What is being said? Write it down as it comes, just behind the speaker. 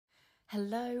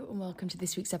Hello and welcome to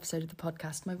this week's episode of the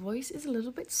podcast. My voice is a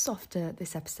little bit softer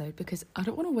this episode because I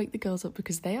don't want to wake the girls up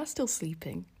because they are still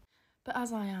sleeping. But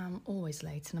as I am always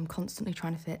late and I'm constantly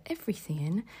trying to fit everything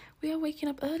in, we are waking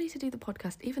up early to do the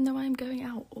podcast even though I am going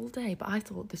out all day. But I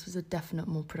thought this was a definite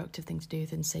more productive thing to do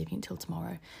than saving it till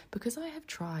tomorrow because I have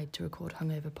tried to record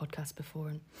hungover podcasts before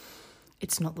and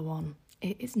it's not the one.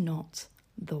 It is not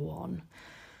the one.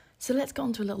 So let's get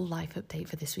on to a little life update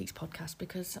for this week's podcast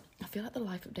because I feel like the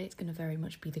life update is going to very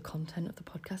much be the content of the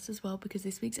podcast as well because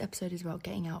this week's episode is about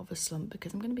getting out of a slump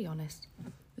because I'm going to be honest,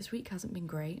 this week hasn't been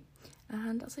great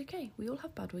and that's okay. We all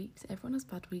have bad weeks, everyone has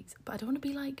bad weeks, but I don't want to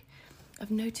be like,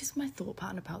 I've noticed my thought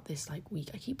pattern about this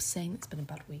week. I keep saying it's been a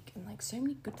bad week and so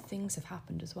many good things have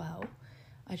happened as well.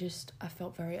 I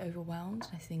felt very overwhelmed.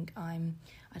 I think I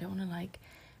don't want to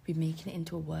be making it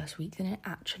into a worse week than it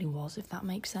actually was, if that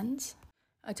makes sense.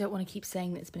 I don't want to keep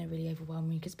saying that it's been a really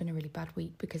overwhelming week, it's been a really bad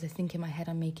week, because I think in my head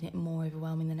I'm making it more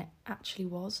overwhelming than it actually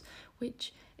was,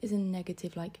 which is a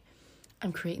negative,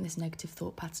 I'm creating this negative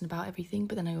thought pattern about everything,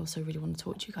 but then I also really want to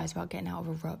talk to you guys about getting out of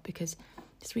a rut, because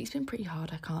this week's been pretty hard,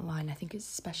 I can't lie, and I think it's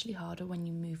especially harder when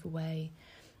you move away,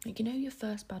 your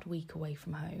first bad week away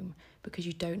from home, because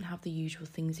you don't have the usual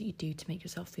things that you do to make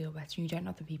yourself feel better, and you don't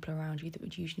have the people around you that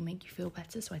would usually make you feel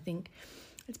better, so I think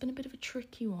it's been a bit of a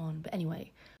tricky one. But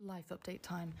anyway, life update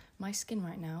time. My skin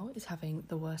right now is having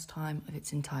the worst time of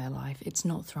its entire life. It's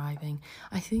not thriving.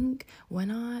 I think when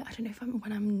I don't know if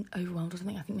when I'm overwhelmed or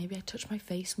something, I think maybe I touch my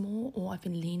face more or I've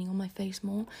been leaning on my face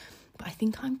more. But I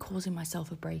think I'm causing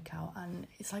myself a breakout and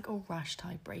it's like a rash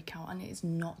type breakout and it is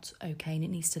not okay and it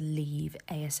needs to leave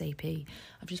ASAP.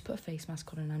 I've just put a face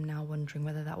mask on and I'm now wondering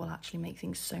whether that will actually make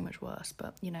things so much worse.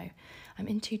 But, I'm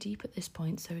in too deep at this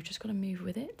point, so we've just got to move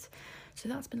with it. So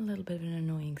that's been a little bit of an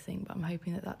annoying thing, but I'm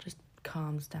hoping that just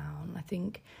calms down. I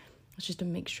think it's just a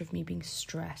mixture of me being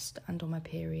stressed and on my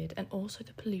period, and also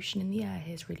the pollution in the air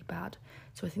here is really bad.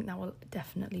 So I think that will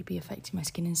definitely be affecting my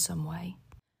skin in some way.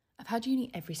 I've had uni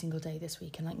every single day this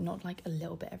week and not a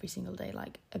little bit every single day,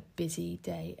 a busy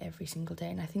day every single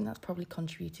day. And I think that's probably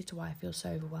contributed to why I feel so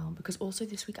overwhelmed, because also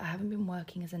this week I haven't been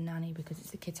working as a nanny because it's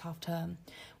the kids' half term,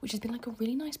 which has been a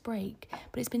really nice break.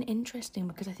 But it's been interesting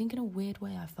because I think in a weird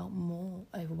way I felt more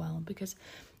overwhelmed because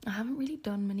I haven't really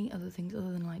done many other things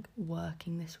other than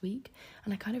working this week.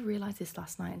 And I kind of realised this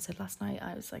last night and said last night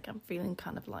I was I'm feeling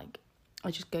I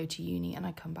just go to uni and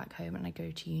I come back home and I go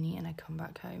to uni and I come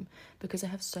back home because I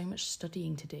have so much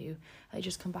studying to do. I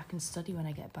just come back and study when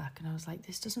I get back, and I was like,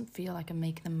 this doesn't feel like I'm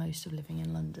making the most of living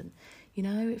in London.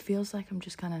 It feels like I'm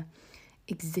just kind of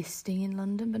existing in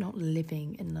London but not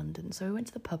living in London. So we went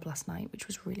to the pub last night, which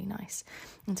was really nice,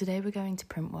 and today we're going to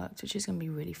Printworks, which is going to be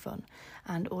really fun,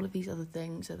 and all of these other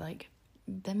things are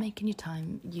they're making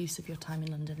use of your time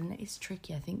in London, and it's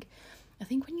tricky. I think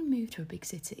when you move to a big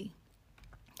city,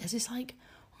 there's this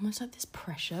almost this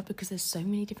pressure because there's so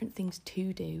many different things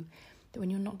to do that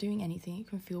when you're not doing anything, it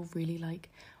can feel really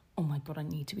oh my God, I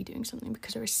need to be doing something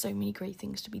because there are so many great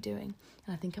things to be doing.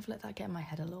 And I think I've let that get in my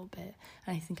head a little bit.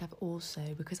 And I think I've also,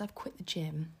 because I've quit the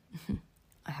gym,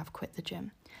 I have quit the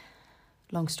gym.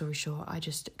 Long story short, I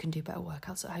just can do better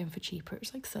workouts at home for cheaper.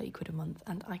 It's £30 a month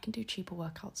and I can do cheaper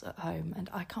workouts at home and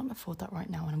I can't afford that right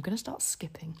now and I'm going to start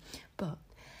skipping. But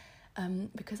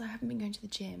because I haven't been going to the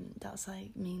gym, that's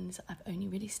means I've only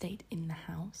really stayed in the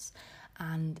house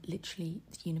and literally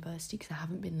the university because I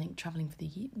haven't been travelling for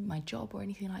my job or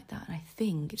anything like that, and I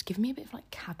think it's given me a bit of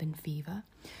cabin fever.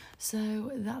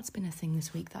 So that's been a thing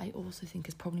this week that I also think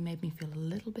has probably made me feel a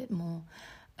little bit more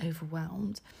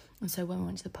overwhelmed. And so when we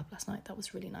went to the pub last night, that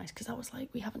was really nice because that was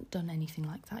we haven't done anything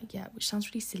like that yet, which sounds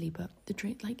really silly, but the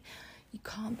drink you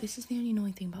can't, this is the only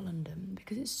annoying thing about London,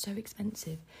 because it's so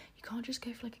expensive, you can't just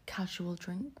go for a casual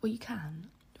drink. Well, you can,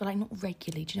 but not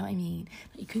regularly, do you know what I mean?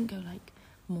 You couldn't go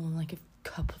more than a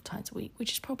couple of times a week,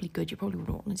 which is probably good, you probably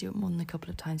wouldn't want to do it more than a couple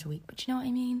of times a week, but do you know what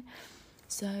I mean?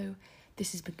 So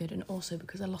this has been good, and also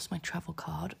because I lost my travel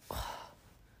card,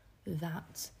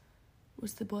 that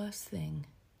was the worst thing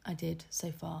I did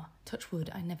so far. Touch wood,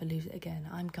 I never lose it again.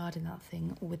 I'm guarding that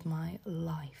thing with my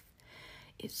life.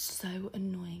 It's so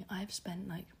annoying. I've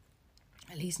spent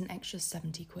at least an extra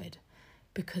 £70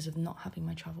 because of not having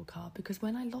my travel card, because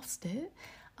when I lost it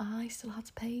I still had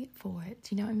to pay for it.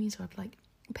 Do you know what I mean? So I've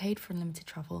paid for unlimited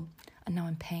travel and now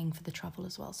I'm paying for the travel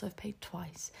as well, so I've paid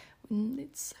twice.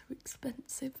 It's so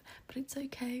expensive, but it's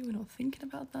okay, we're not thinking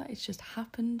about that. It's just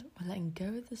happened. We're letting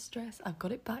go of the stress. I've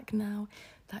got it back now.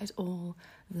 That is all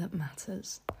that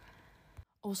matters.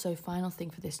 Also, final thing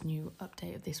for this new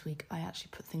update of this week, I actually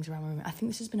put things around my room. I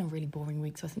think this has been a really boring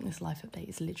week, so I think this life update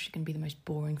is literally going to be the most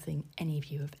boring thing any of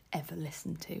you have ever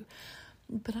listened to.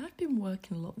 But I've been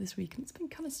working a lot this week and it's been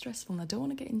kind of stressful, and I don't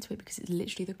want to get into it because it's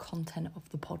literally the content of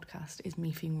the podcast is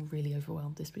me feeling really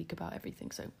overwhelmed this week about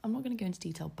everything. So I'm not going to go into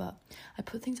detail, but I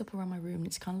put things up around my room and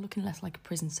it's kind of looking less like a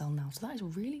prison cell now. So that is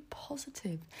really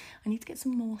positive. I need to get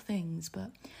some more things,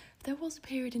 but there was a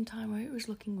period in time where it was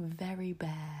looking very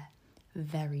bare.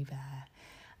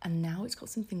 And now it's got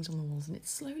some things on the walls and it's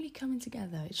slowly coming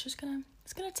together. It's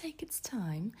gonna take its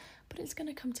time, but it's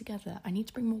gonna come together. I need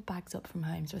to bring more bags up from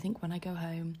home. So I think when I go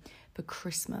home for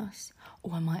Christmas,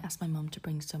 or I might ask my mum to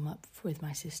bring some up with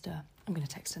my sister. I'm gonna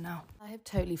text her now. I have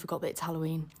totally forgot that it's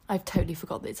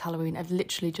Halloween. I've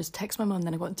literally just texted my mum,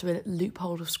 then I got into a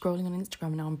loophole of scrolling on Instagram,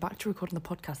 and now I'm back to recording the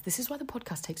podcast. This is why the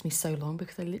podcast takes me so long,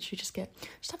 because I literally just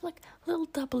have like a little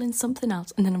double in something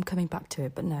else, and then I'm coming back to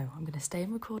it. But no, I'm gonna stay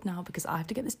and record now because I have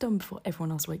to get this done before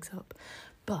everyone else wakes up.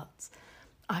 But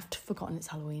I've forgotten it's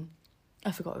Halloween.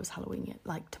 I forgot it was Halloween yet.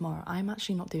 Like tomorrow, I'm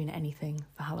actually not doing anything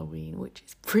for Halloween, which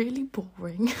is really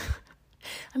boring.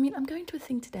 I mean, I'm going to a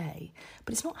thing today,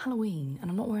 but it's not Halloween,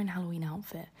 and I'm not wearing a Halloween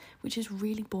outfit, which is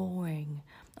really boring.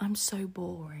 I'm so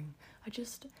boring.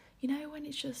 When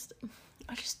it's just,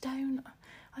 I don't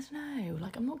know,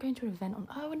 like I'm not going to an event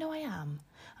oh no I am.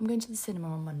 I'm going to the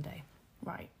cinema on Monday.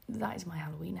 Right, that is my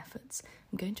Halloween efforts.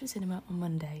 I'm going to a cinema on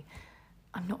Monday.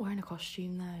 I'm not wearing a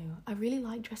costume though. I really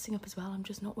like dressing up as well, I'm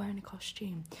just not wearing a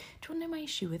costume. Do you want to know my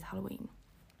issue with Halloween?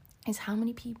 Is how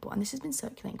many people, and this has been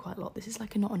circulating quite a lot, this is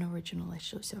like not an original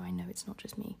issue, so I know it's not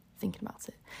just me thinking about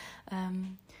it,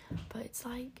 but it's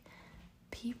like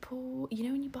people,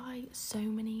 when you buy so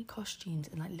many costumes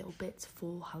and like little bits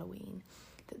for Halloween,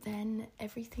 that then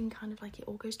everything kind of like it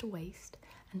all goes to waste,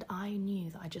 and I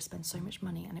knew that I just spent so much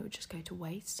money and it would just go to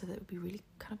waste, so that it would be really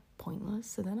kind of pointless.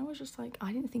 So then I was just like,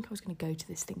 I didn't think I was going to go to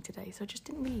this thing today, so I just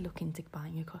didn't really look into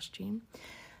buying a costume.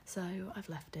 So I've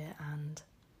left it, and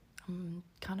I'm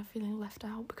kind of feeling left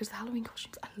out because the Halloween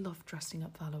costumes, I love dressing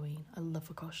up for Halloween. I love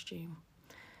a costume.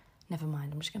 Never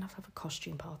mind, I'm just going to have a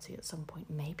costume party at some point.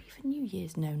 Maybe for New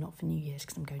Year's. No, not for New Year's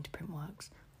because I'm going to Printworks.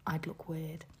 I'd look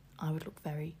weird. I would look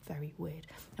very, very weird.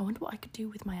 I wonder what I could do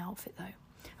with my outfit though.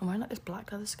 I'm wearing like this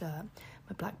black leather skirt,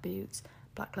 my black boots,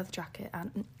 black leather jacket,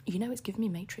 and it's giving me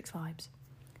Matrix vibes.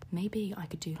 Maybe I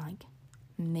could do like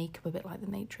makeup a bit like the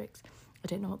Matrix. I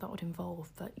don't know what that would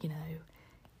involve, but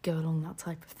go along that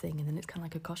type of thing, and then it's kind of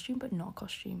like a costume but not a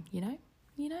costume,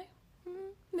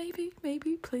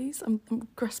 maybe, please. I'm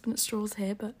grasping at straws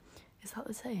here, but is that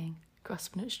the saying?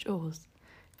 Grasping at straws?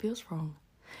 Feels wrong.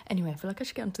 Anyway, I feel like I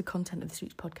should get onto the content of this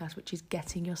week's podcast, which is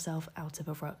getting yourself out of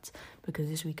a rut, because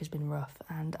this week has been rough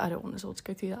and I don't want us all to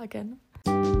go through that again.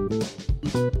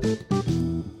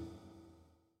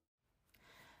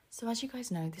 So as you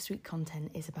guys know, this week's podcast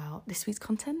is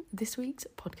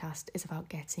about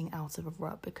getting out of a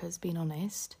rut, because being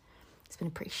honest, it's been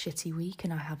a pretty shitty week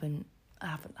and I haven't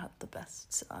had the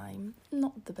best time.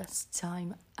 Not the best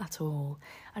time at all.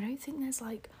 I don't think there's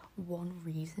like one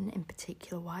reason in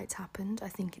particular why it's happened. I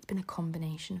think it's been a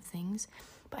combination of things,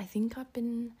 but I think I've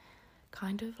been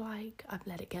kind of like, I've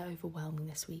let it get overwhelming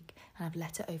this week, and I've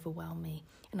let it overwhelm me,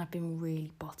 and I've been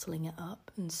really bottling it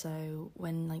up. And so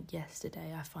when like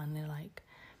yesterday I finally like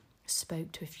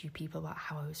spoke to a few people about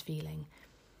how I was feeling,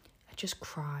 I just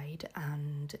cried,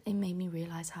 and it made me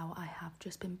realise how I have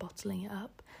just been bottling it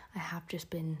up. I have just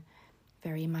been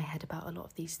very in my head about a lot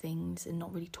of these things and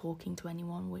not really talking to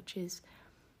anyone, which is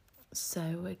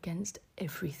so against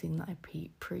everything that I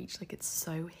preach. Like, it's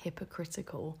so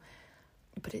hypocritical,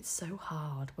 but it's so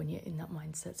hard when you're in that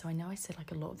mindset. So I know I said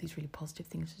like a lot of these really positive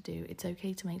things to do. It's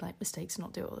okay to make like mistakes and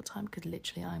not do it all the time, because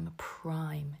literally I'm a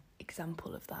prime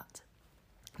example of that.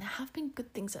 There have been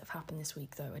good things that have happened this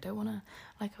week though. I don't want to,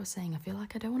 like I was saying, I feel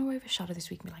like I don't want to overshadow this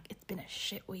week and be like, it's been a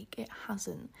shit week. It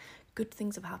hasn't. Good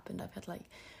things have happened. I've had like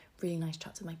really nice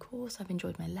chats with my course. I've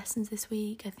enjoyed my lessons this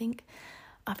week. I think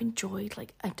I've enjoyed,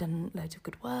 like, I've done loads of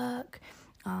good work.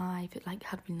 I've like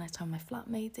had a really nice time with my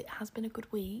flatmates. It has been a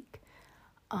good week.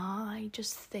 I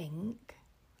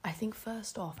think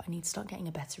first off, I need to start getting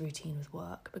a better routine with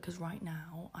work, because right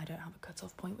now I don't have a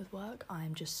cut-off point with work.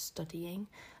 I'm just studying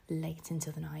late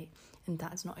into the night, and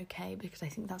that's not okay, because I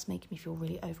think that's making me feel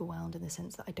really overwhelmed in the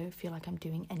sense that I don't feel like I'm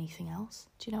doing anything else.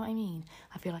 Do you know what I mean?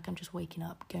 I feel like I'm just waking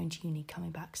up, going to uni,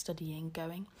 coming back, studying,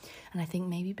 going. And I think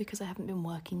maybe because I haven't been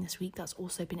working this week, that's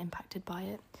also been impacted by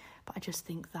it. But I just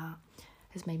think that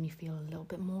has made me feel a little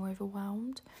bit more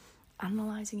overwhelmed.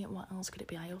 Analysing it, what else could it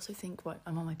be? I also think, right,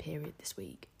 I'm on my period this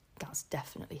week. That's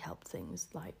definitely helped things,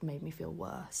 like made me feel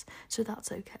worse. So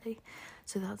that's okay.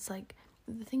 So that's like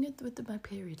the thing with my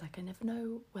period, like I never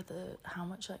know how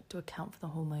much like to account for the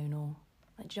hormonal,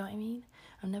 like, do you know what I mean?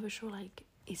 I'm never sure, like,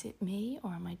 is it me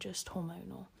or am I just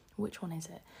hormonal? which one is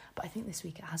it? But I think this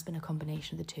week it has been a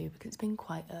combination of the two, because it's been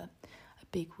quite a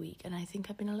big week, and I think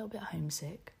I've been a little bit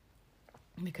homesick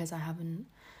because I haven't,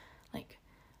 like,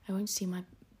 I won't see my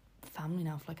family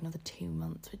now for like another 2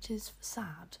 months, which is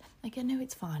sad. Like, I know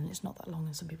it's fine, it's not that long,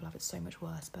 and some people have it so much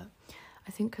worse, but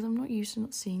I think because I'm not used to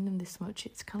not seeing them this much,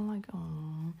 it's kind of like,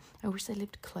 oh, I wish they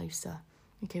lived closer.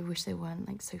 Okay, I wish they weren't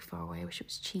like so far away. I wish it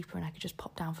was cheaper and I could just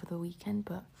pop down for the weekend,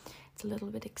 but it's a little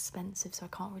bit expensive, so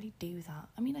I can't really do that.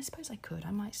 I mean, I suppose I could.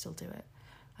 I might still do it.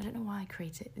 I don't know why I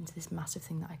create it into this massive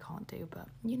thing that I can't do, but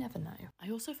you never know. I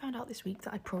also found out this week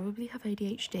that I probably have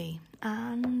ADHD,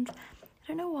 and I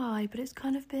don't know why, but it's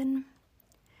kind of been...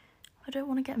 I don't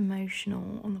want to get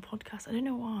emotional on the podcast. I don't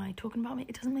know why. Talking about me,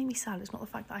 it doesn't make me sad. It's not the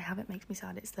fact that I have it makes me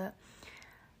sad. It's that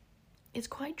it's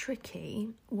quite tricky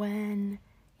when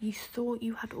you thought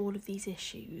you had all of these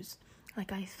issues.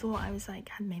 Like, I thought I was like,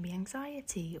 had maybe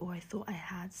anxiety, or I thought I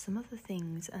had some other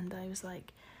things, and I was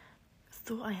like,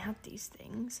 thought I had these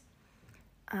things,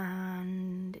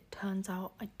 and it turns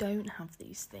out I don't have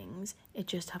these things. I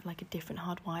just have like a different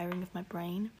hardwiring of my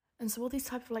brain. And so all these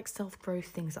type of like self-growth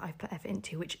things that I've put effort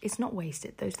into, which it's not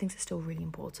wasted, those things are still really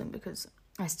important, because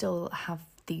I still have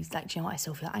these, like, do you know what, I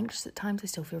still feel anxious at times, I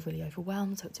still feel really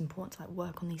overwhelmed, so it's important to like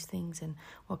work on these things and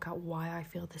work out why I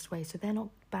feel this way. So they're not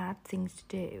bad things to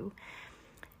do,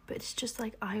 but it's just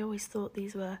like, I always thought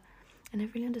these were, I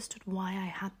never really understood why I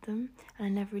had them, and I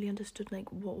never really understood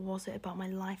like what was it about my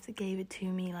life that gave it to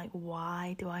me, like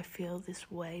why do I feel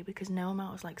this way, because no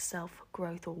amount of like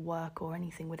self-growth or work or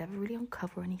anything would ever really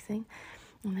uncover anything.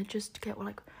 And I just get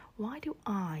like, why do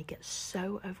I get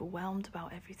so overwhelmed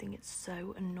about everything? It's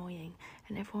so annoying,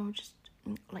 and everyone would just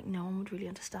like, no one would really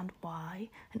understand why,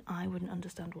 and I wouldn't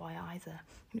understand why either.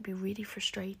 It'd be really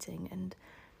frustrating. And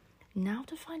now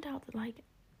to find out that like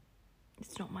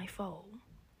it's not my fault,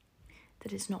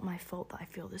 that it's not my fault that I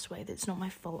feel this way, that it's not my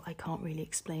fault, I can't really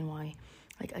explain why.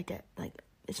 Like, I get, like,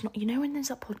 it's not, you know, when there's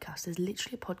that podcast, there's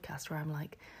literally a podcast where I'm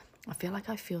like, I feel like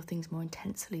I feel things more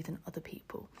intensely than other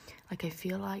people. Like, I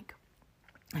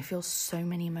feel so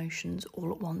many emotions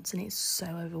all at once, and it's so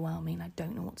overwhelming. I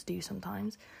don't know what to do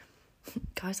sometimes.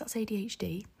 Guys, that's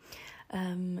ADHD.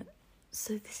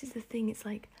 So this is the thing, it's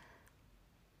like,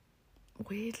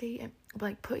 weirdly,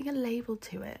 like, putting a label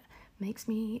to it makes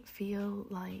me feel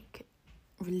like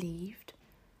relieved,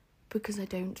 because I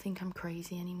don't think I'm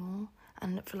crazy anymore.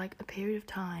 And for like a period of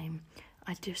time,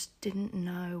 I just didn't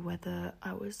know whether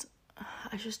I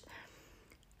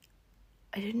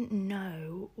didn't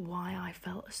know why I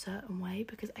felt a certain way,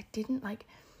 because I didn't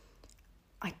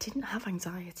have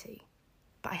anxiety,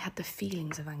 but I had the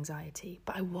feelings of anxiety.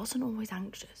 But I wasn't always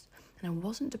anxious, and I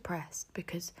wasn't depressed,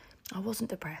 because I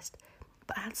wasn't depressed.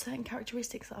 But I had certain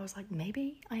characteristics that I was like,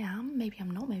 maybe I am, maybe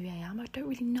I'm not, maybe I am, I don't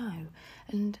really know.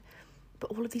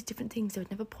 But all of these different things, they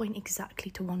would never point exactly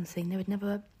to one thing. They would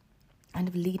never kind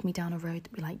of lead me down a road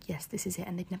to be like, yes, this is it.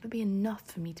 And they'd never be enough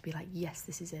for me to be like, yes,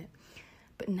 this is it.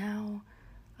 But now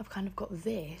I've kind of got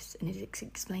this, and it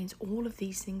explains all of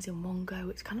these things in one go.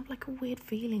 It's kind of like a weird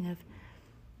feeling of,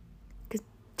 because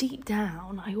deep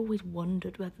down, I always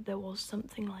wondered whether there was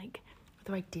something, like,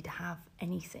 whether I did have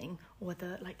anything, or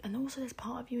whether, like, and also there's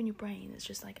part of you in your brain that's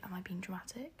just like, am I being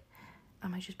dramatic?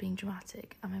 Am I just being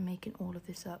dramatic? Am I making all of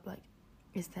this up? Like,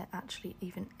 is there actually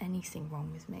even anything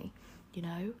wrong with me? You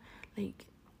know? Like,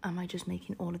 am I just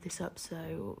making all of this up,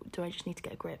 so do I just need to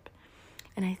get a grip?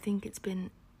 And I think it's been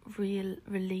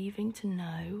relieving to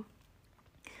know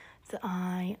that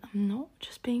I am not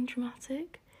just being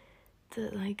dramatic,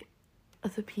 that, like,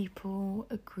 other people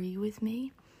agree with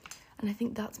me. And I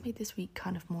think that's made this week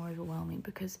kind of more overwhelming,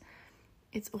 because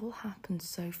it's all happened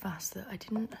so fast that I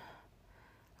didn't...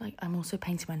 Like, I'm also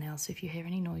painting my nails, so if you hear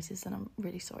any noises, then I'm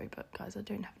really sorry. But, guys, I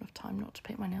don't have enough time not to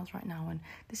paint my nails right now, and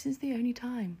this is the only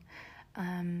time.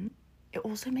 It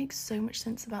also makes so much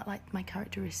sense about, like, my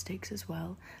characteristics as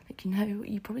well. Like, you know,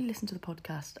 you probably listen to the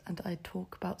podcast, and I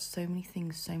talk about so many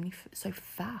things so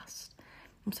fast.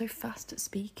 I'm so fast at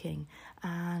speaking,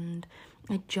 and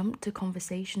I jump to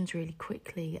conversations really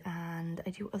quickly, and I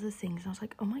do other things, and I was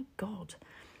like, oh my God,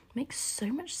 it makes so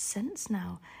much sense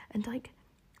now. And, like,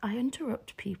 I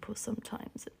interrupt people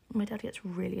sometimes. My dad gets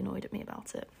really annoyed at me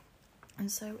about it.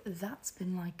 And so that's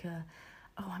been like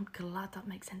I'm glad that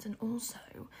makes sense. And also,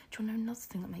 do you want to know another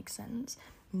thing that makes sense?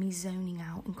 Me zoning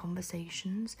out in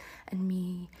conversations, and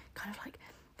me kind of like,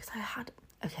 because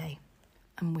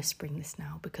I'm whispering this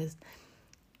now because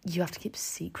you have to keep it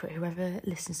secret. Whoever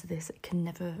listens to this can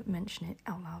never mention it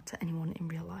out loud to anyone in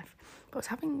real life. But I was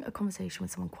having a conversation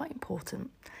with someone quite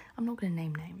important. I'm not going to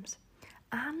name names.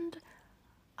 And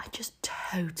I just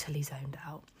totally zoned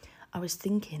out. I was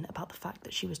thinking about the fact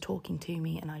that she was talking to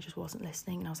me and I just wasn't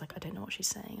listening, and I was like, I don't know what she's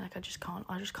saying. Like, I just can't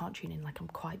tune in. Like, I'm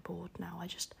quite bored now. I'm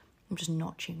just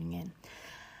not tuning in.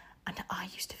 And I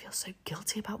used to feel so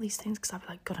guilty about these things because I'd be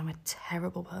like, God, I'm a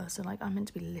terrible person. Like, I'm meant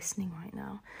to be listening right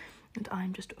now, and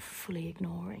I'm just fully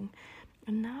ignoring.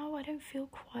 And now I don't feel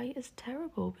quite as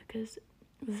terrible because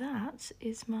that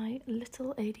is my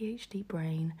little ADHD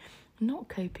brain not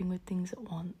coping with things at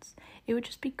once. It would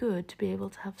just be good to be able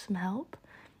to have some help,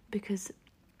 because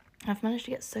I've managed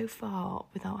to get so far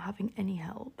without having any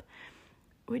help,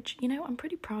 which, you know, I'm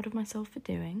pretty proud of myself for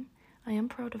doing. I am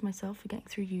proud of myself for getting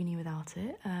through uni without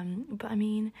it. But I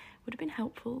mean, it would have been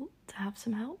helpful to have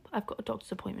some help. I've got a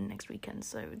doctor's appointment next weekend,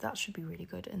 so that should be really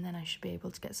good. And then I should be able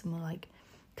to get some more, like,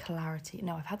 clarity.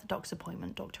 No, I've had the doctor's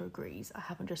appointment. Doctor agrees. I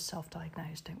haven't just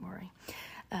self-diagnosed, don't worry.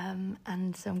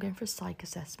 And so I'm going for a psych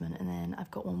assessment, and then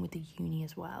I've got one with the uni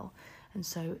as well. And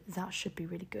so that should be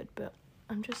really good. But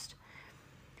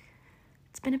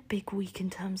it's been a big week in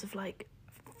terms of, like,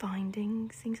 finding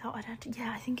things out. I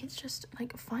think it's just,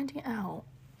 like, finding it out.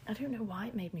 I don't know why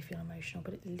it made me feel emotional,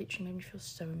 but it literally made me feel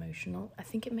so emotional. I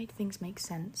think it made things make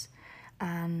sense.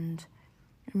 And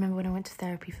I remember when I went to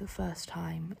therapy for the first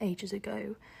time ages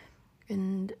ago,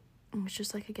 and it was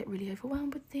just like I get really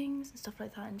overwhelmed with things and stuff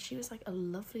like that. And she was like a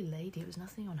lovely lady. It was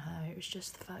nothing on her. It was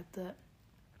just the fact that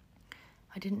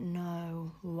I didn't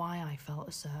know why I felt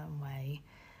a certain way.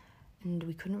 And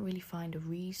we couldn't really find a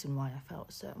reason why I felt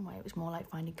a certain way. It was more like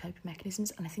finding coping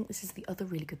mechanisms. And I think this is the other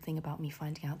really good thing about me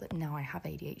finding out that now I have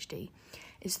ADHD,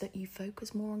 is that you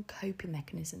focus more on coping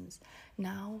mechanisms.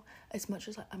 Now, as much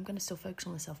as I'm going to still focus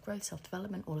on the self-growth,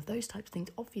 self-development, all of those types of things,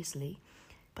 obviously,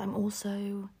 but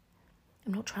I'm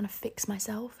not trying to fix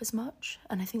myself as much.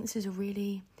 And I think this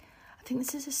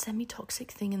is a semi-toxic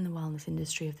thing in the wellness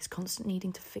industry, of this constant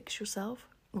needing to fix yourself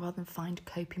rather than find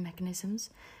coping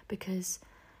mechanisms, because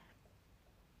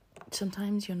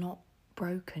sometimes you're not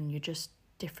broken, you're just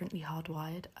differently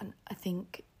hardwired. And I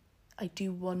think I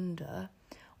do wonder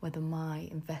whether my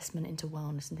investment into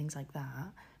wellness and things like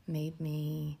that made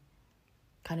me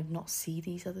kind of not see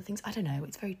these other things. I don't know,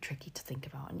 it's very tricky to think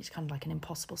about, and it's kind of like an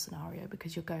impossible scenario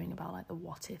because you're going about like the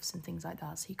what ifs and things like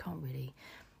that, so you can't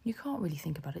really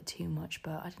think about it too much.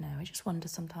 But I don't know, I just wonder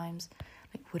sometimes,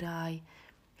 like, would I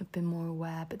have been more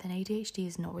aware? But then ADHD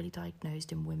is not really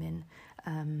diagnosed in women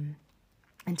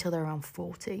until they're around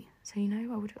 40. So, you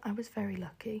know, I was very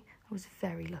lucky. I was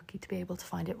very lucky to be able to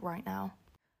find it right now.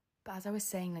 But as I was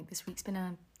saying, like, this week's been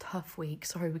a tough week.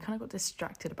 Sorry, we kind of got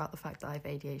distracted about the fact that I have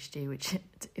ADHD, which,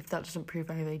 if that doesn't prove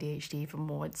I have ADHD even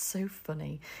more, it's so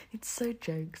funny. It's so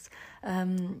jokes.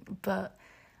 But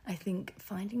I think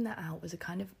finding that out was a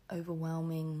kind of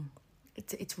overwhelming...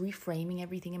 It's reframing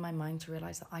everything in my mind to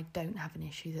realise that I don't have an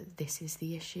issue, that this is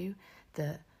the issue,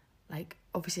 that... Like,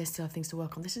 obviously I still have things to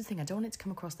work on. This is the thing, I don't want it to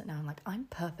come across that now I'm like, I'm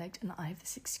perfect and I have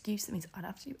this excuse that means I don't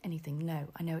have to do anything. No,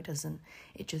 I know it doesn't.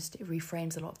 It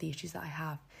reframes a lot of the issues that I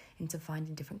have into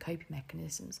finding different coping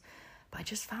mechanisms. But I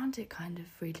just found it kind of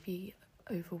really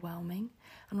overwhelming.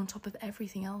 And on top of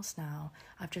everything else now,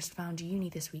 I've just found uni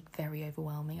this week very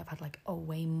overwhelming. I've had like a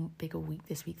way bigger week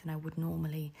this week than I would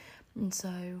normally. And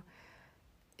so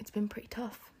it's been pretty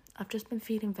tough. I've just been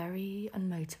feeling very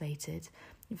unmotivated,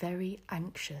 very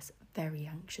anxious.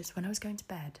 When I was going to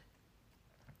bed,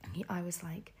 I was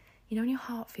like, you know when your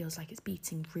heart feels like it's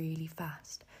beating really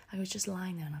fast? I was just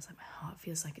lying there and I was like, my heart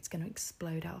feels like it's going to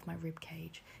explode out of my rib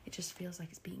cage. It just feels like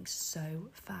it's beating so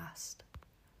fast.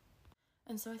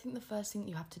 And so I think the first thing that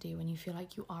you have to do when you feel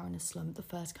like you are in a slump, the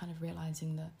first kind of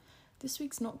realising that this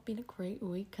week's not been a great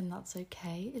week and that's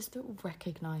okay, is that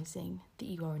recognising that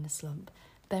you are in a slump.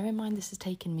 Bear in mind this has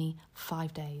taken me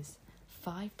 5 days.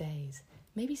 5 days.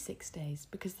 Maybe 6 days,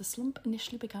 because the slump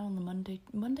initially began on the Monday.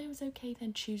 Monday was okay,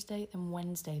 then Tuesday, then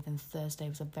Wednesday, then Thursday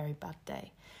was a very bad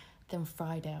day. Then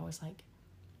Friday I was like,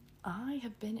 I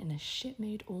have been in a shit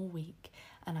mood all week,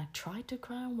 and I tried to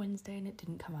cry on Wednesday and it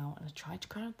didn't come out, and I tried to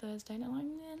cry on Thursday and a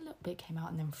little bit came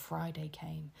out, and then Friday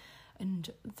came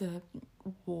and the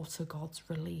water gods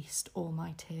released all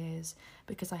my tears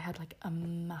because I had like a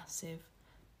massive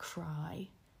cry.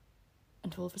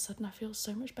 And all of a sudden I feel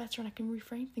so much better and I can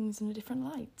reframe things in a different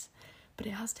light. But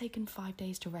it has taken 5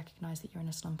 days to recognise that you're in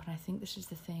a slump, and I think this is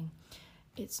the thing.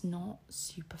 It's not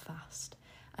super fast.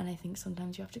 And I think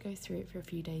sometimes you have to go through it for a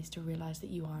few days to realise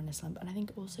that you are in a slump. And I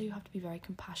think also you have to be very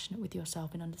compassionate with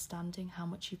yourself in understanding how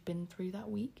much you've been through that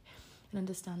week and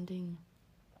understanding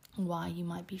why you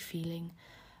might be feeling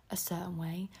a certain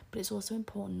way. But it's also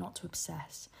important not to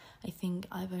obsess. I think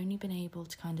I've only been able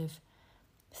to kind of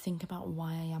think about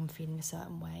why I am feeling a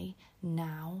certain way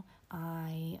now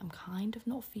I am kind of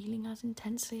not feeling as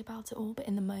intensely about it all, but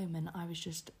in the moment I was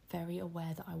just very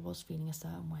aware that I was feeling a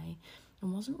certain way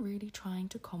and wasn't really trying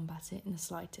to combat it in the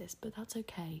slightest. But that's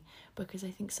okay, because I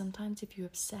think sometimes if you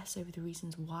obsess over the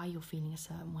reasons why you're feeling a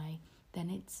certain way, then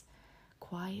it's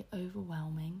quite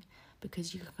overwhelming,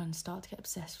 because you can start to get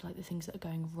obsessed with like the things that are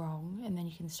going wrong, and then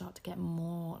you can start to get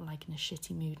more like in a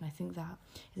shitty mood, and I think that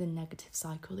is a negative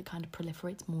cycle that kind of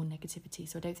proliferates more negativity.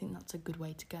 So I don't think that's a good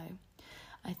way to go.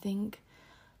 I think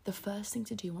the first thing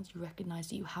to do once you recognise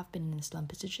that you have been in a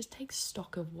slump is to just take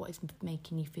stock of what is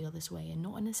making you feel this way, and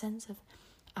not in a sense of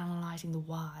analysing the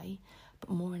why,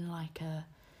 but more in like a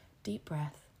deep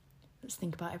breath. Let's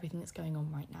think about everything that's going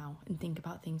on right now, and think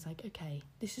about things like, okay,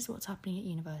 this is what's happening at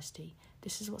university,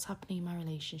 this is what's happening in my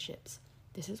relationships,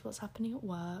 this is what's happening at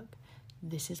work,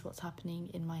 this is what's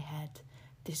happening in my head,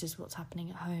 this is what's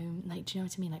happening at home. Like, do you know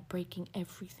what I mean? Like breaking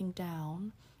everything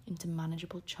down into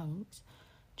manageable chunks,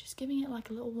 just giving it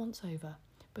like a little once over,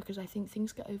 because I think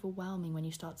things get overwhelming when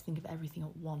you start to think of everything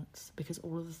at once, because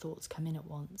all of the thoughts come in at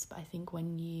once. But I think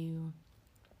when you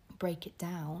break it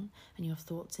down and you have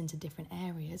thoughts into different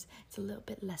areas, it's a little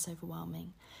bit less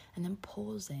overwhelming. And then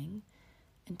pausing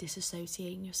and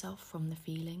disassociating yourself from the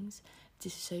feelings,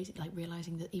 like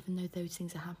realising that even though those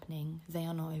things are happening, they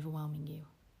are not overwhelming you.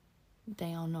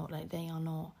 They've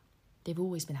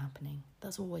always been happening.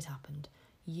 That's always happened.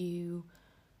 You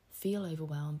feel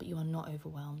overwhelmed, but you are not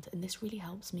overwhelmed. And this really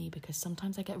helps me, because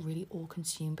sometimes I get really all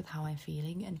consumed with how I'm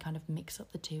feeling and kind of mix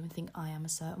up the two and think I am a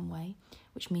certain way,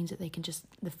 which means that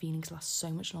the feelings last so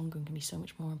much longer and can be so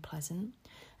much more unpleasant.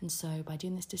 And so by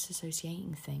doing this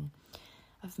disassociating thing,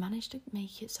 I've managed to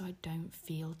make it so I don't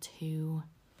feel too...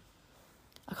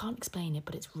 I can't explain it,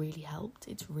 but it's really helped.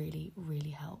 It's really, really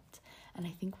helped. And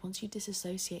I think once you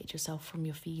disassociate yourself from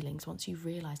your feelings, once you've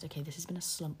realised, okay, this has been a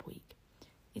slump week,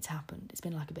 it's happened. It's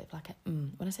been like a bit of like a,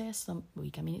 when I say a slump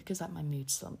week, I mean it's because like my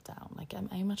mood's slumped down. Like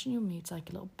I imagine your mood's like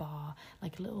a little bar,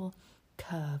 like a little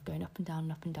curve going up and down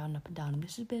and up and down and up and down. And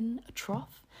this has been a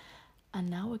trough, and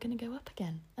now we're going to go up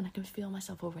again. And I can feel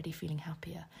myself already feeling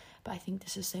happier. But I think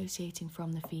disassociating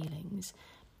from the feelings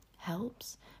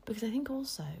helps, because I think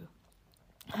also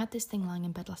I had this thing lying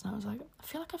in bed last night. I was like, I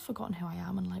feel like I've forgotten who I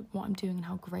am and like what I'm doing and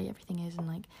how great everything is, and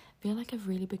like I feel like I've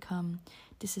really become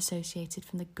disassociated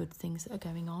from the good things that are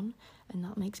going on, and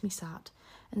that makes me sad.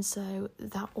 And so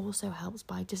that also helps.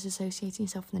 By disassociating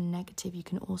yourself from the negative, you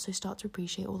can also start to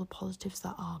appreciate all the positives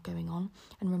that are going on,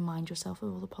 and remind yourself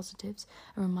of all the positives,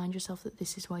 and remind yourself that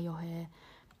this is why you're here,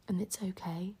 and it's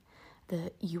okay,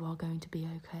 that you are going to be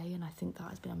okay. And I think that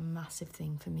has been a massive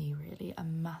thing for me, really, a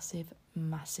massive,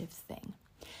 massive thing.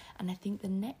 And I think the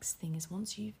next thing is,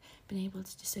 once you've been able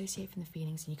to dissociate from the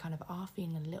feelings and you kind of are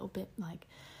feeling a little bit like,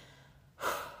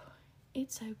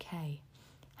 it's okay,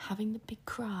 having the big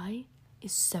cry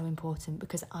is so important,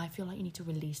 because I feel like you need to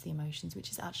release the emotions,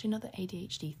 which is actually another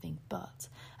ADHD thing, but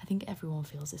I think everyone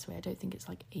feels this way. I don't think it's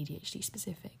like ADHD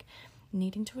specific.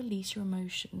 Needing to release your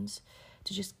emotions,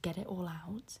 to just get it all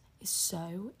out, is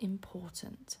so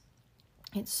important.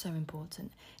 It's so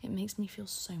important. It makes me feel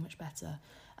so much better.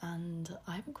 And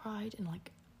I haven't cried in like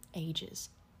ages,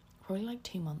 probably like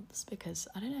 2 months, because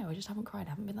I don't know, I just haven't cried. I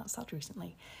haven't been that sad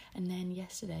recently. And then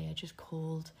yesterday I just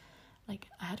called, like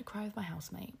I had a cry with my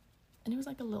housemate, and it was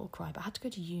like a little cry, but I had to go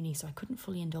to uni, so I couldn't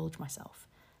fully indulge myself.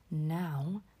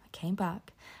 Now I came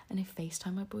back and I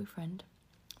FaceTimed my boyfriend,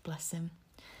 bless him,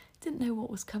 didn't know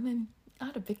what was coming. I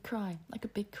had a big cry, like a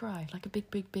big cry, like a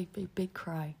big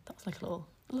cry. That was like a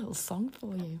little song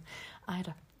for you. I had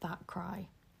a fat cry.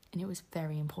 And it was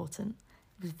very important.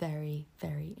 It was very,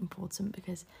 very important,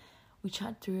 because we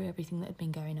chatted through everything that had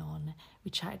been going on.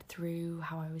 We chatted through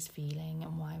how I was feeling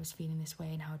and why I was feeling this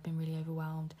way and how I'd been really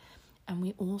overwhelmed. And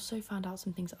we also found out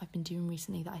some things that I've been doing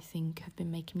recently that I think have been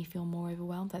making me feel more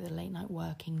overwhelmed, like the late night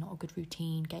working, not a good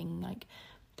routine, getting like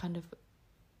kind of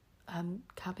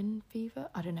cabin fever.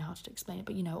 I don't know how to explain it,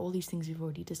 but you know, all these things we've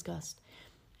already discussed.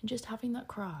 And just having that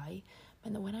cry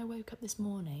meant that when I woke up this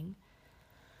morning,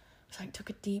 I took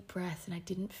a deep breath and I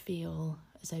didn't feel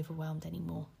as overwhelmed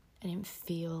anymore. I didn't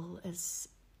feel as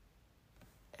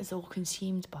all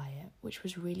consumed by it, which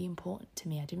was really important to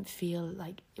me. I didn't feel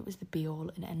like it was the be all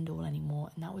and end all anymore,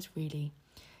 and it was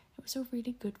a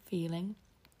really good feeling.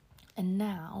 And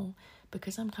now,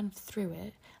 because I'm kind of through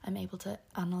it, I'm able to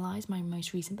analyse my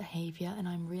most recent behaviour, and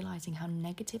I'm realising how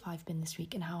negative I've been this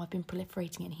week and how I've been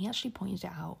proliferating it. And he actually pointed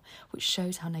it out, which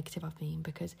shows how negative I've been,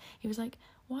 because he was like,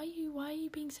 why are you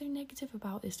being so negative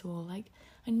about this all? Like,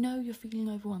 I know you're feeling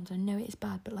overwhelmed, I know it's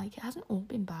bad, but like, it hasn't all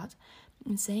been bad.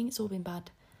 And saying it's all been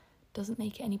bad doesn't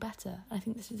make it any better. And I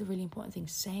think this is a really important thing.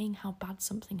 Saying how bad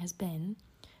something has been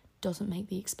doesn't make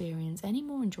the experience any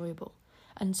more enjoyable.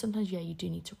 And sometimes, you do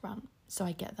need to rant. So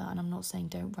I get that, and I'm not saying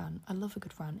don't rant. I love a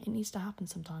good rant. It needs to happen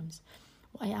sometimes.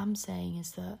 What I am saying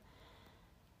is that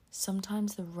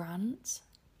sometimes the rant,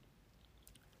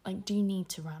 do you need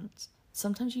to rant?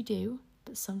 Sometimes you do,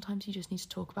 but sometimes you just need to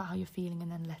talk about how you're feeling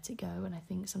and then let it go. And I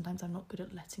think sometimes I'm not good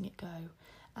at letting it go.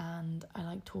 And I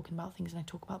like talking about things, and I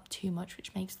talk about them too much,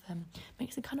 which makes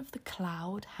the kind of the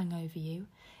cloud hang over you.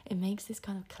 It makes this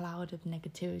kind of cloud of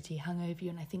negativity hang over you,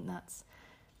 and I think that's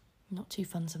not too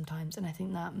fun sometimes, and I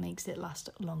think that makes it last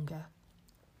longer.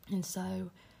 And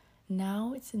so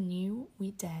now it's a new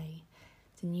day.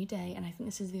 It's a new day, and I think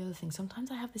this is the other thing.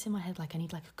 Sometimes I have this in my head, I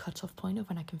need a cut-off point of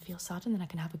when I can feel sad and then I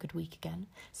can have a good week again.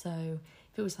 So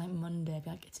if it was Monday, I'd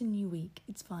be it's a new week,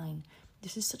 it's fine.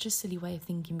 This is such a silly way of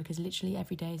thinking, because literally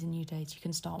every day is a new day, so you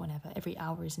can start whenever. Every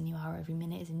hour is a new hour, every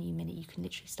minute is a new minute. You can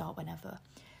literally start whenever.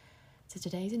 So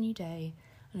today's a new day,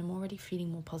 and I'm already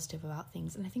feeling more positive about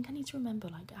things. And I think I need to remember,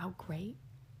 how great,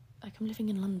 I'm living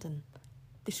in London.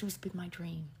 This was been my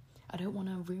dream. I don't want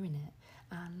to ruin it.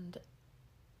 And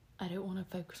I don't want to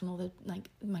focus on all the,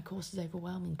 my course is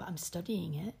overwhelming, but I'm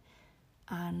studying it.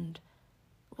 And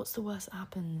what's the worst that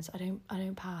happens? I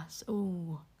don't pass.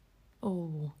 Oh.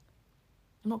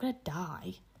 I'm not going to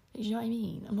die. Do you know what I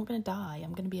mean? I'm not going to die.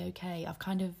 I'm going to be okay.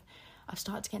 I've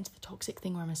started to get into the toxic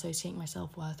thing where I'm associating my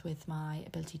self-worth with my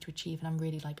ability to achieve, and I'm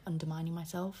really undermining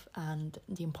myself, and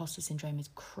the imposter syndrome is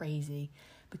crazy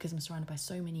because I'm surrounded by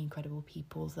so many incredible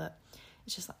people that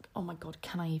it's just oh my God,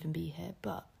 can I even be here?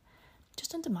 But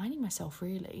just undermining myself,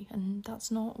 really, and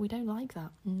we don't like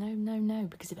that. No,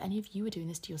 because if any of you are doing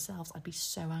this to yourselves, I'd be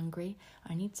so angry.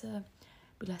 I need to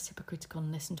be less hypocritical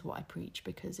and listen to what I preach,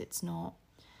 because it's not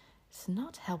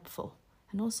helpful.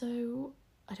 And also,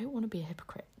 I don't want to be a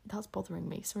hypocrite. That's bothering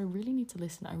me. So I really need to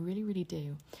listen. I really, really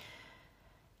do.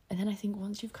 And then I think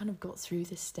once you've kind of got through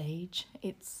this stage,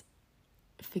 it's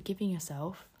forgiving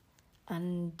yourself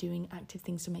and doing active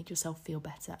things to make yourself feel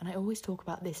better. And I always talk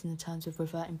about this in the terms of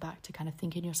reverting back to kind of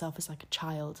thinking yourself as a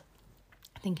child,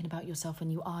 thinking about yourself when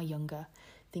you are younger,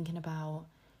 thinking about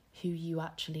who you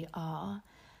actually are.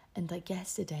 And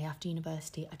yesterday after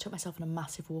university, I took myself on a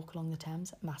massive walk along the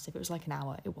Thames. Massive. It was an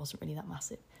hour. It wasn't really that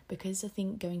massive. Because I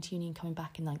think going to uni and coming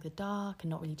back in the dark and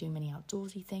not really doing many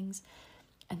outdoorsy things.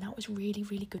 And that was really,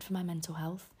 really good for my mental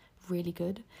health. Really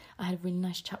good. I had a really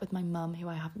nice chat with my mum, who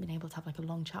I haven't been able to have a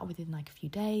long chat with in a few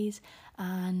days.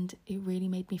 And it really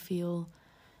made me feel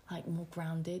more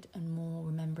grounded and more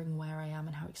remembering where I am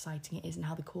and how exciting it is, and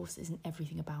how the course isn't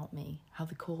everything about me. How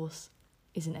the course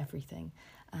isn't everything,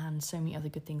 and so many other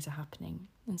good things are happening.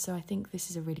 And so I think this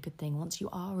is a really good thing. Once you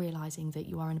are realising that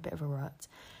you are in a bit of a rut,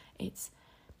 it's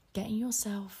getting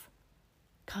yourself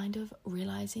kind of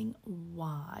realising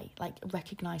why,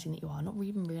 recognising that you are, not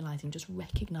even realising, just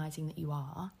recognising that you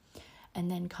are, and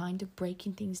then kind of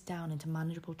breaking things down into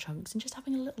manageable chunks and just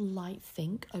having a little light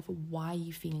think over why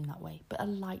you're feeling that way, but a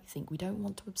light think. We don't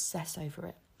want to obsess over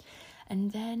it.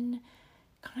 And then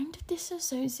kind of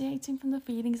disassociating from the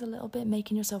feelings a little bit,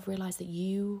 making yourself realise that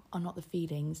you are not the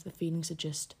feelings are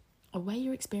just a way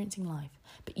you're experiencing life,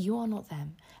 but you are not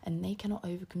them, and they cannot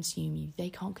overconsume you, they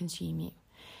can't consume you.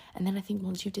 And then I think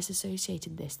once you've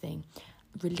disassociated this thing,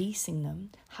 releasing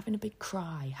them, having a big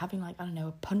cry, having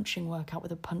a punching workout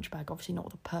with a punch bag, obviously not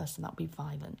with a person, that would be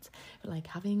violent, but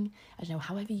having,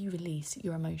 however you release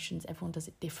your emotions, everyone does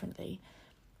it differently,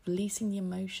 releasing the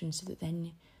emotions so that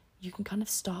then you can kind of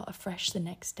start afresh the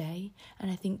next day. And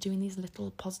I think doing these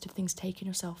little positive things, taking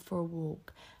yourself for a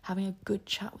walk, having a good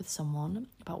chat with someone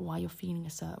about why you're feeling a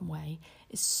certain way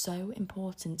is so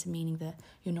important, to meaning that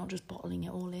you're not just bottling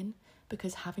it all in.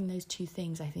 Because having those two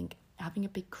things, I think, having a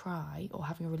big cry or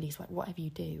having a release, whatever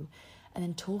you do, and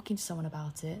then talking to someone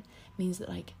about it means that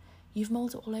you've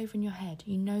mulled it all over in your head.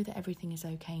 You know that everything is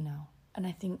okay now. And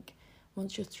I think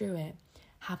once you're through it,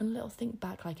 having a little think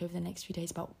back over the next few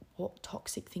days about what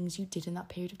toxic things you did in that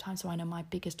period of time. So I know my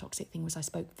biggest toxic thing was I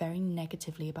spoke very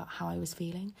negatively about how I was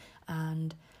feeling,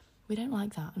 and we don't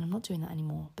like that, and I'm not doing that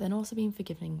anymore. But then also being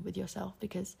forgiving with yourself,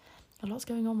 because a lot's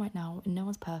going on right now and no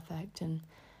one's perfect, and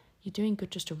you're doing good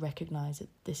just to recognise that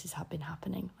this has been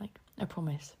happening. I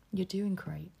promise, you're doing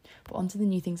great. But on to the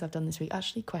new things I've done this week.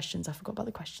 Actually, questions. I forgot about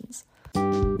the questions.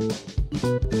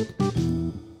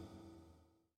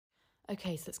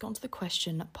 Okay, so let's go on to the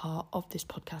question part of this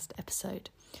podcast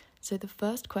episode. So the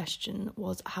first question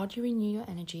was, how do you renew your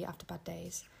energy after bad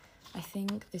days? I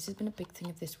think this has been a big thing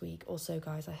of this week. Also,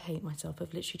 guys, I hate myself.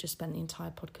 I've literally just spent the entire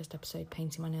podcast episode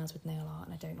painting my nails with nail art,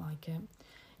 and I don't like it.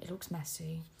 It looks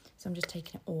messy, so I'm just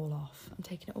taking it all off.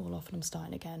 And I'm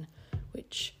starting again,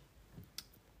 which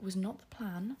was not the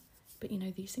plan, But,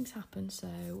 these things happen, so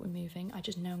we're moving. I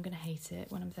just know I'm going to hate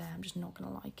it. When I'm there, I'm just not going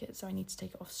to like it, so I need to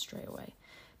take it off straight away.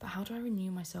 But how do I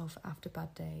renew myself after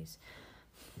bad days?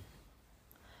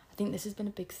 I think this has been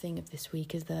a big thing of this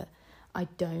week, is that I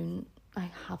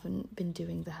haven't been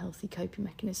doing the healthy coping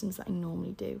mechanisms that I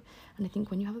normally do. And I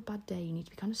think when you have a bad day, you need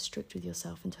to be kind of strict with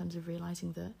yourself in terms of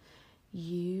realising that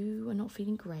you are not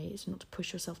feeling great, so not to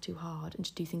push yourself too hard and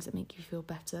to do things that make you feel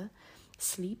better.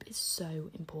 Sleep is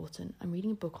so important. I'm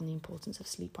reading a book on the importance of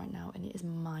sleep right now, and it is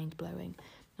mind-blowing.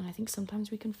 And I think sometimes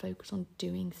we can focus on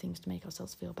doing things to make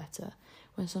ourselves feel better,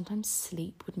 when sometimes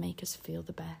sleep would make us feel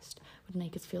the best, would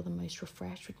make us feel the most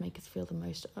refreshed, would make us feel the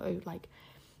most,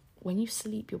 when you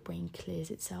sleep, your brain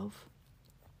clears itself.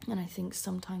 And I think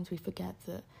sometimes we forget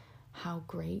that how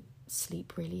great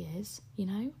sleep really is,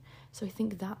 So I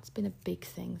think that's been a big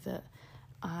thing that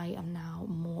I am now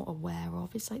more aware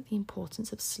of. It's like the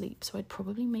importance of sleep. So I'd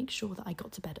probably make sure that I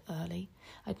got to bed early.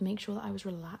 I'd make sure that I was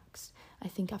relaxed. I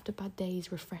think after bad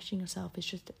days, refreshing yourself is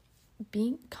just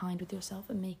being kind with yourself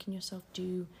and making yourself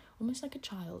do almost like a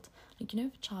child. Like,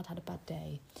 if a child had a bad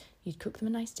day, you'd cook them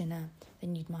a nice dinner,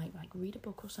 then you'd might read a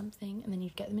book or something, and then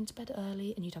you'd get them into bed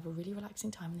early and you'd have a really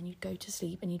relaxing time, and then you'd go to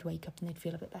sleep and you'd wake up and they'd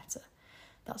feel a bit better.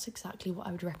 That's exactly what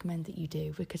I would recommend that you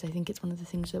do, because I think it's one of the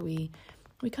things that we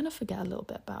kind of forget a little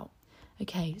bit about.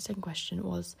 Okay, second question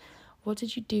was, what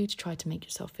did you do to try to make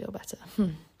yourself feel better?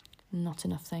 Not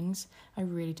enough things. I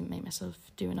really didn't make myself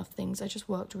do enough things. I just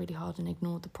worked really hard and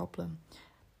ignored the problem.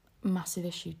 Massive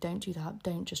issue. Don't do that.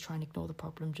 Don't just try and ignore the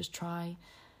problem. Just try.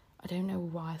 I don't know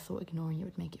why I thought ignoring it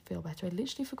would make it feel better. I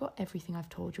literally forgot everything I've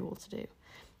told you all to do.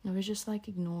 I was just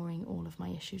ignoring all of my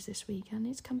issues this week, and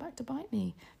it's come back to bite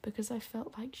me because I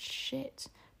felt like shit.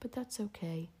 But that's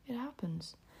okay. It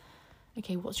happens.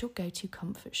 Okay, what's your go-to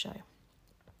comfort show?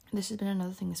 This has been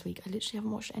another thing this week. I literally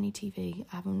haven't watched any TV.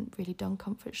 I haven't really done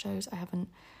comfort shows.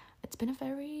 It's been a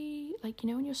very,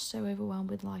 when you're so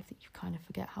overwhelmed with life that you kind of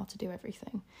forget how to do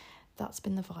everything. That's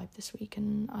been the vibe this week,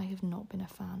 and I have not been a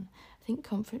fan. I think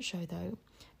comfort show, though,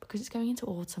 because it's going into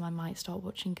autumn, I might start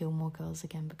watching Gilmore Girls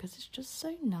again, because it's just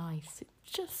so nice.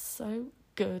 It's just so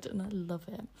good, and I love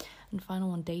it. And final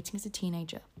one, dating as a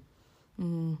teenager.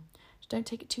 Just don't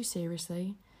take it too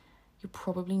seriously. You're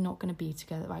probably not going to be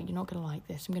together, right? You're not going to like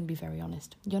this. I'm going to be very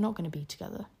honest. You're not going to be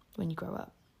together when you grow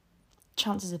up.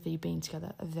 Chances of you being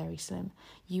together are very slim.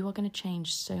 You are going to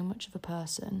change so much of a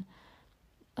person.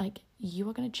 You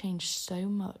are going to change so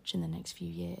much in the next few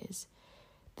years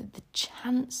that the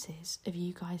chances of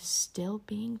you guys still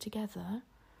being together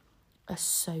are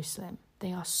so slim.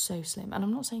 They are so slim. And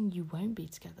I'm not saying you won't be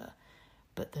together,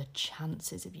 but the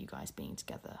chances of you guys being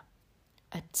together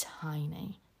are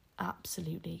tiny.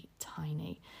 Absolutely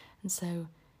tiny. And so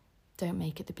don't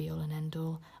make it the be all and end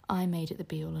all. I made it the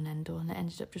be all and end all, and it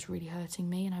ended up just really hurting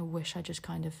me, and I wish I just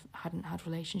kind of hadn't had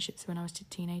relationships when I was a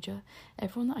teenager.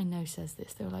 Everyone that I know says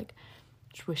this. They're like,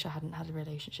 just wish I hadn't had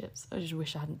relationships. I just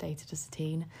wish I hadn't dated as a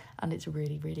teen. And it's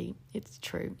really, really, it's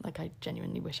true. I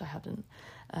genuinely wish I hadn't.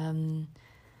 I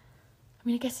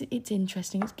guess it's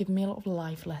interesting. It's given me a lot of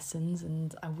life lessons,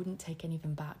 and I wouldn't take any of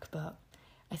them back, but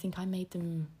I think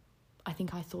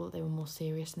I thought they were more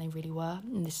serious than they really were.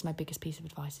 And this is my biggest piece of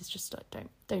advice, is just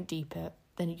don't deep it.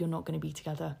 Then you're not going to be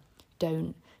together.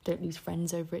 Don't lose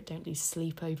friends over it. Don't lose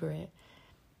sleep over it.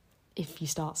 If you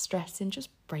start stressing, just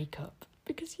break up,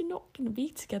 because you're not going to be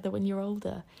together when you're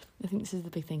older. I think this is the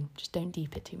big thing. Just don't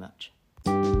deep it too much.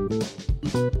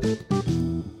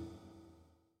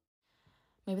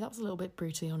 Maybe that was a little bit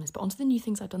brutally honest, but onto the new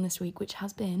things I've done this week, which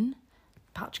has been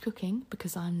batch cooking,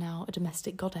 because I'm now a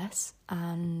domestic goddess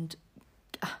and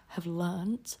have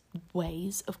learnt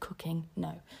ways of cooking.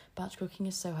 No, batch cooking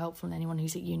is so helpful, and anyone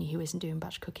who's at uni who isn't doing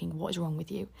batch cooking, what is wrong with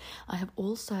you? I have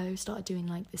also started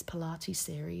doing this Pilates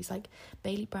series.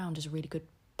 Bailey Brown does a really good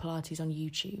Pilates on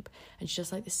YouTube, and she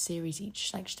does this series each,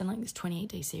 she's done this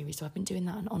 28-day series, so I've been doing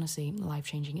that, and honestly,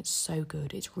 life-changing. It's so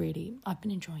good. I've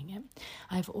been enjoying it.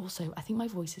 I think my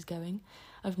voice is going.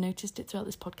 I've noticed it throughout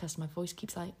this podcast. My voice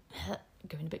keeps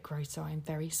going a bit gross, so I'm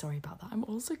very sorry about that. I'm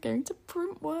also going to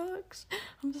Printworks.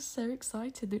 I'm just so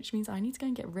excited, which means I need to go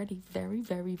and get ready very,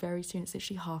 very, very soon. It's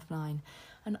literally 9:30,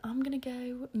 and I'm going to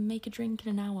go make a drink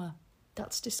in an hour.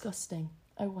 That's disgusting.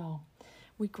 Oh well.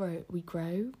 We grow.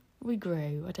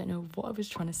 I don't know what I was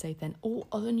trying to say then. All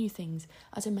other new things.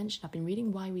 As I mentioned, I've been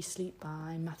reading Why We Sleep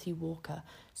by Matthew Walker.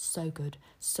 So good.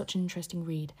 Such an interesting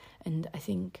read. And I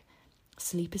think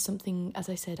sleep is something, as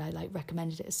I said, I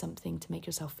recommended it as something to make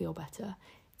yourself feel better.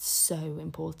 It's so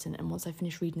important. And once I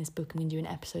finish reading this book, I'm going to do an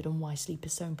episode on why sleep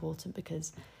is so important,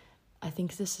 because I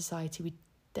think as a society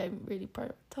don't really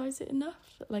prioritise it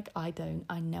enough. Like, I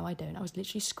know I don't. I was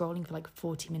literally scrolling for like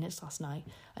 40 minutes last night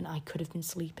and I could have been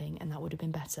sleeping and that would have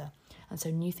been better. And so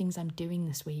new things I'm doing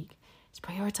this week is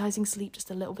prioritising sleep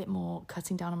just a little bit more,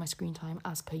 cutting down on my screen time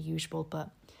as per usual, but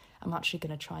I'm actually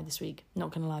going to try this week.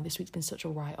 Not going to lie, this week's been such a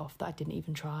write-off that I didn't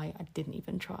even try.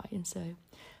 And so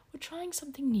we're trying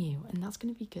something new and that's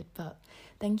going to be good. But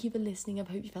thank you for listening. I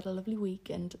hope you've had a lovely week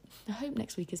and I hope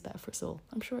next week is better for us all.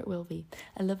 I'm sure it will be.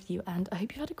 I love you and I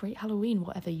hope you've had a great Halloween,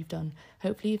 whatever you've done.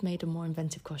 Hopefully you've made a more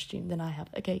inventive costume than I have.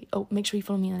 Okay, make sure you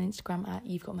follow me on Instagram at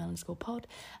You'veGotMail_pod,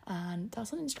 and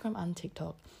that's on Instagram and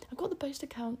TikTok. I've got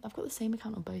the same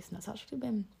account on both, and that's actually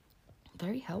been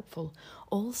very helpful.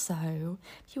 Also,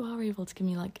 if you are able to give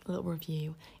me like a little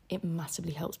review, it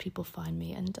massively helps people find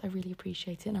me and I really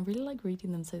appreciate it and I really like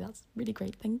reading them, so that's really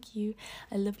great. Thank you.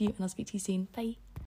 I love you and I'll speak to you soon. Bye.